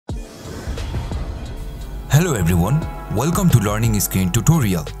Hello everyone, welcome to Learning Screen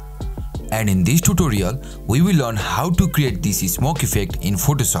tutorial. And in this tutorial, we will learn how to create this smoke effect in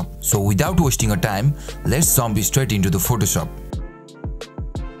Photoshop. So without wasting a time, let's jump straight into the Photoshop.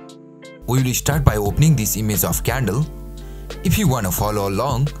 We will start by opening this image of candle. If you want to follow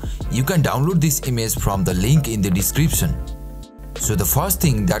along, you can download this image from the link in the description. So the first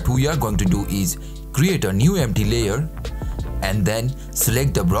thing that we are going to do is create a new empty layer and then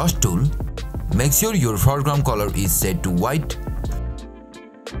select the brush tool. Make sure your foreground color is set to white.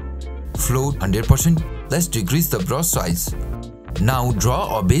 Float 100%. Let's decrease the brush size. Now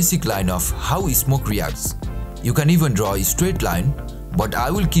draw a basic line of how smoke reacts. You can even draw a straight line, but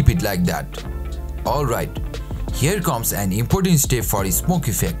I will keep it like that. Alright, here comes an important step for a smoke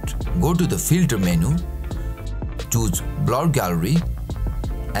effect. Go to the filter menu, choose blur gallery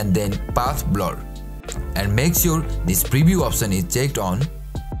and then path blur. And make sure this preview option is checked on.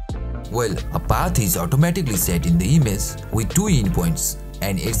 Well, a path is automatically set in the image with two endpoints,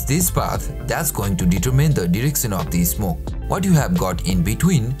 and it's this path that's going to determine the direction of the smoke. What you have got in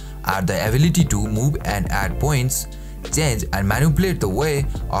between are the ability to move and add points, change and manipulate the way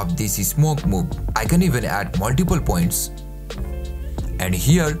of this smoke move. I can even add multiple points. And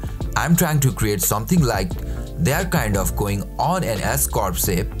here I'm trying to create something like they're kind of going on an S-curve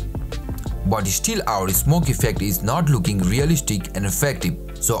shape, but still our smoke effect is not looking realistic and effective.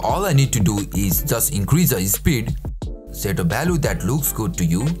 So all I need to do is just increase the speed, set a value that looks good to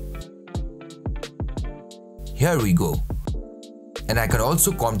you. Here we go. And I can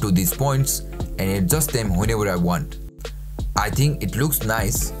also come to these points and adjust them whenever I want. I think it looks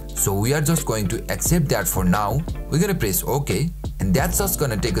nice, so we are just going to accept that for now. We're gonna press OK, and that's just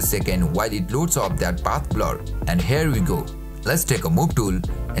gonna take a second while it loads up that path blur. And here we go. Let's take a move tool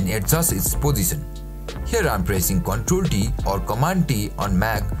and adjust its position. Here I'm pressing Ctrl T or Command T on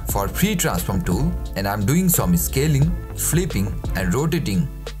Mac for free transform tool, and I'm doing some scaling, flipping and rotating.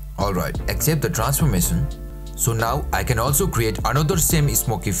 Alright, accept the transformation. So now I can also create another same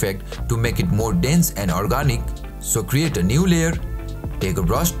smoke effect to make it more dense and organic. So create a new layer, take a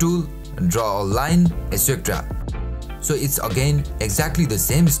brush tool, draw a line, etc. So it's again exactly the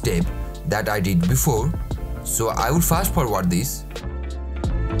same step that I did before. So I will fast forward this.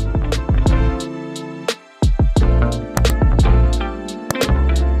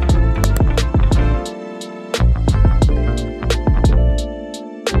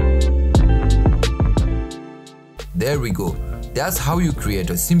 There we go. That's how you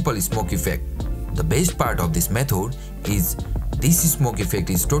create a simple smoke effect. The best part of this method is this smoke effect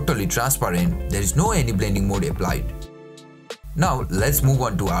is totally transparent. There is no any blending mode applied. Now let's move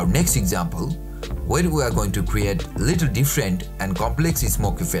on to our next example, where we are going to create a little different and complex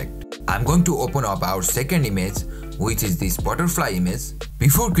smoke effect. I'm going to open up our second image, which is this butterfly image.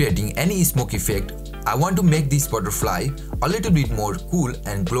 Before creating any smoke effect, I want to make this butterfly a little bit more cool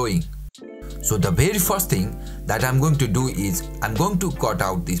and glowing. So the very first thing that I'm going to do is I'm going to cut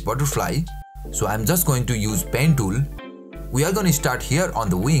out this butterfly. So I'm just going to use pen tool. We are going to start here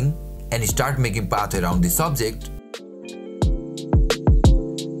on the wing and start making path around the subject.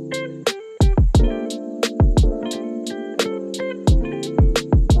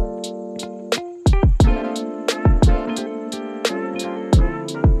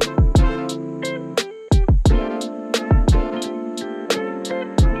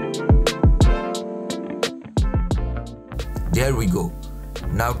 There we go.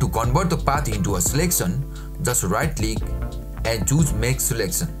 Now to convert the path into a selection, just right click and choose make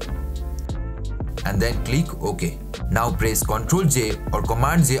selection. And then click OK. Now press Ctrl J or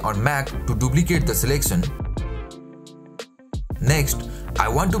Command J on Mac to duplicate the selection. Next, I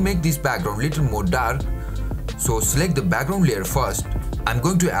want to make this background a little more dark. So select the background layer first. I'm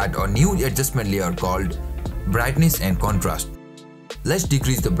going to add a new adjustment layer called brightness and contrast. Let's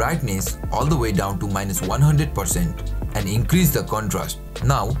decrease the brightness all the way down to -100%. And increase the contrast.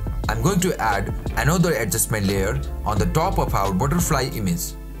 Now I'm going to add another adjustment layer on the top of our butterfly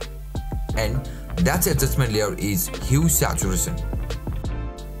image, and that adjustment layer is hue saturation.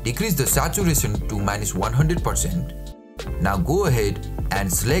 Decrease the saturation to -100%. Now go ahead and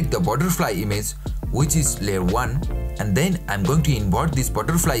select the butterfly image, which is layer 1, and then I'm going to invert this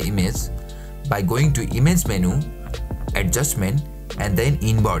butterfly image by going to image menu, adjustment and then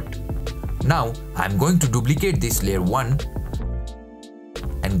invert. Now I'm going to duplicate this layer 1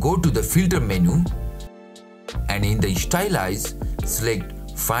 and go to the filter menu, and in the stylize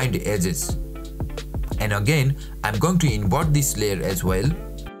select find edges, and again I'm going to invert this layer as well.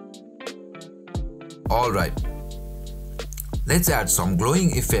 Alright, let's add some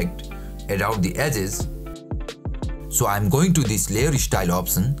glowing effect around the edges. So I'm going to this layer style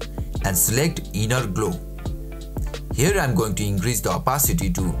option and select inner glow. Here I'm going to increase the opacity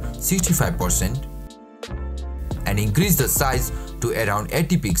to 65% and increase the size to around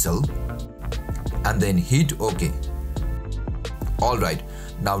 80 pixels and then hit OK. Alright,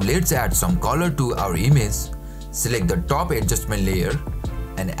 now let's add some color to our image. Select the top adjustment layer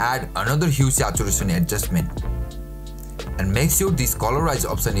and add another hue saturation adjustment. And make sure this colorize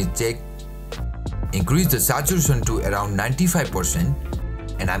option is checked. Increase the saturation to around 95%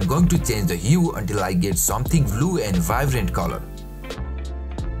 and I'm going to change the hue until I get something blue and vibrant color.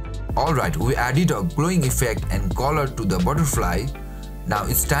 Alright, we added a glowing effect and color to the butterfly. Now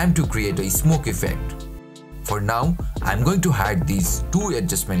it's time to create a smoke effect. For now, I'm going to hide these two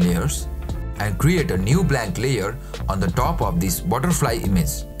adjustment layers and create a new blank layer on the top of this butterfly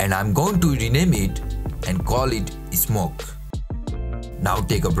image, and I'm going to rename it and call it smoke. Now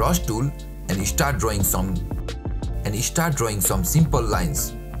take a brush tool and start drawing some simple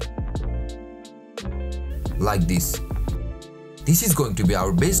lines like this. This is going to be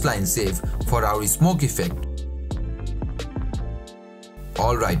our baseline shape for our smoke effect.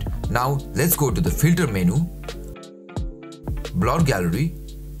 Alright, now let's go to the filter menu, blur gallery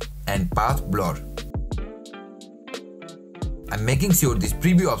and path blur. I'm making sure this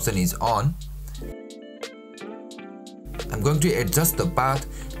preview option is on. I'm going to adjust the path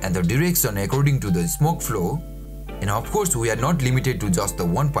and the direction according to the smoke flow, and of course we are not limited to just the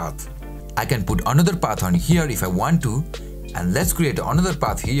one path. I can put another path on here if I want to, and let's create another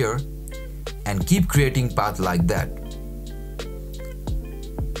path here and keep creating path like that.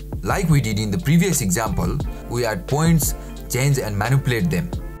 Like we did in the previous example, we add points, change and manipulate them.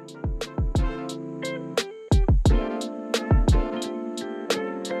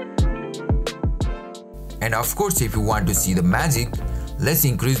 And of course, if you want to see the magic, let's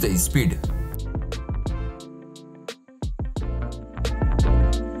increase the speed.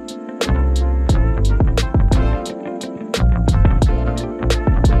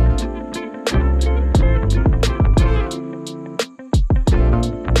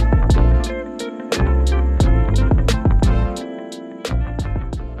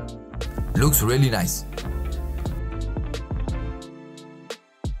 Looks really nice.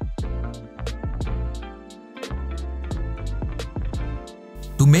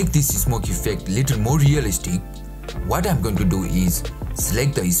 To make this smoke effect little more realistic, what I'm going to do is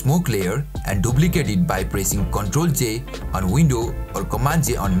select the smoke layer and duplicate it by pressing Ctrl J on Windows or Command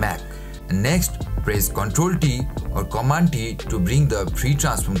J on Mac. And next, press Ctrl T or Command T to bring the free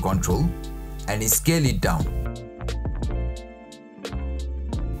transform control and scale it down.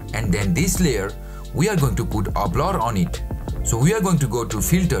 And then this layer, we are going to put a blur on it. So we are going to go to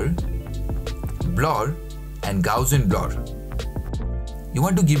Filter, Blur and Gaussian Blur. You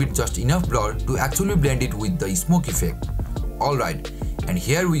want to give it just enough blur to actually blend it with the smoke effect. Alright, and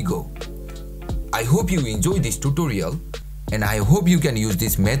here we go. I hope you enjoyed this tutorial and I hope you can use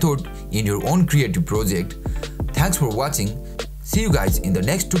this method in your own creative project. Thanks for watching. See you guys in the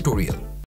next tutorial.